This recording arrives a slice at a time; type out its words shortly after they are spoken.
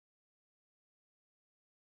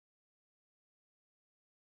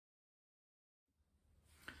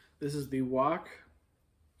This is the walk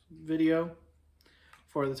video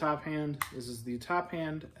for the top hand. This is the top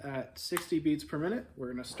hand at 60 beats per minute.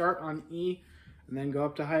 We're gonna start on E and then go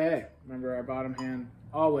up to high A. Remember, our bottom hand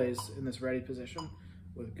always in this ready position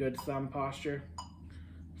with good thumb posture.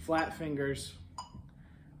 Flat fingers.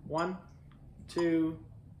 1, 2,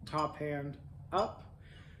 top hand up.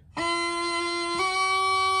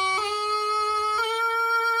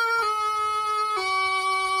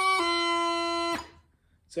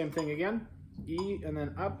 Same thing again, E and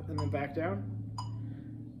then up and then back down.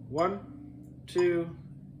 1, 2,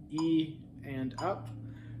 E and up.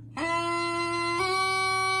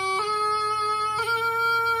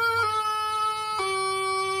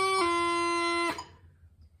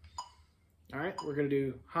 All right, we're gonna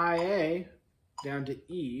do high A down to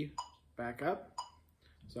E, back up.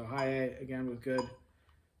 So high A again with good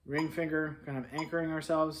ring finger, kind of anchoring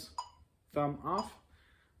ourselves, thumb off.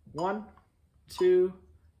 1, 2,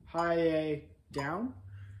 high A down.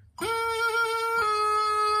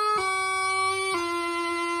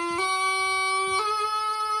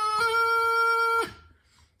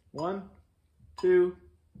 One, two,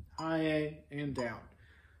 high A and down.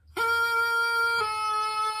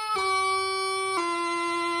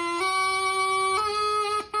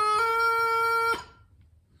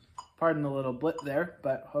 Pardon the little blip there,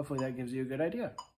 but hopefully that gives you a good idea.